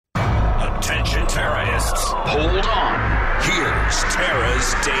Attention terrorists, hold on. Here's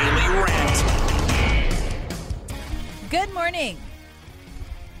Tara's Daily Rant. Good morning.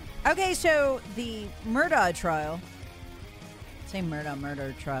 Okay, so the Murdaugh trial. Say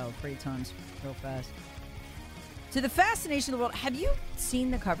murder trial 3 times real fast. To the fascination of the world, have you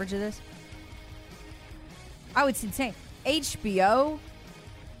seen the coverage of this? Oh, it's insane. HBO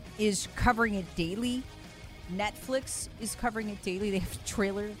is covering it daily. Netflix is covering it daily. They have a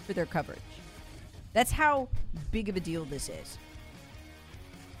trailer for their coverage. That's how big of a deal this is.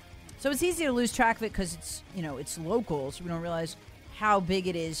 So it's easy to lose track of it because it's local, so we don't realize how big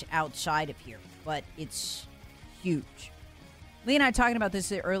it is outside of here. But it's huge. Lee and I talking about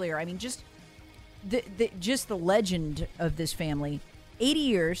this earlier. I mean, just the legend of this family. 80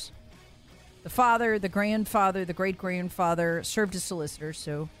 years. The father, the grandfather, the great-grandfather served as solicitors,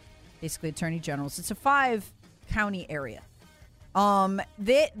 so basically attorney generals. It's a 5-county area.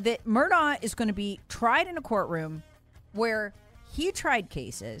 That Murdaugh is going to be tried in a courtroom where he tried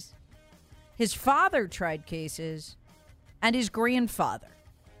cases, his father tried cases, and his grandfather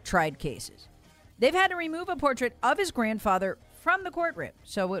tried cases. They've had to remove a portrait of his grandfather from the courtroom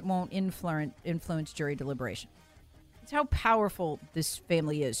so it won't influence jury deliberation. It's how powerful this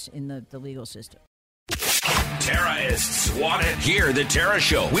family is in the legal system. Terrorists want it. Hear the Tara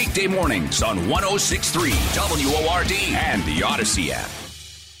Show weekday mornings on 106.3 WORD and the Odyssey app.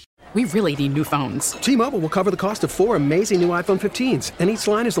 We really need new phones. T-Mobile will cover the cost of 4 amazing new iPhone 15s, and each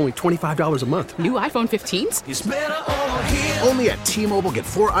line is only $25 a month. New iPhone 15s? It's better over here. Only at T-Mobile, get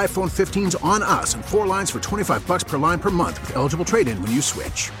 4 iPhone 15s on us and 4 lines for $25 per line per month with eligible trade-in when you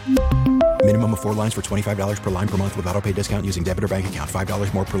switch. Minimum of 4 lines for $25 per line per month with autopay discount using debit or bank account.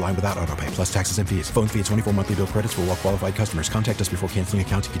 $5 more per line without autopay, plus taxes and fees. Phone fee at 24 monthly bill credits for well-qualified customers. Contact us before canceling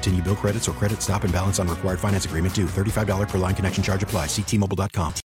account to continue bill credits or credit stop and balance on required finance agreement due. $35 per line connection charge applies. See T-Mobile.com.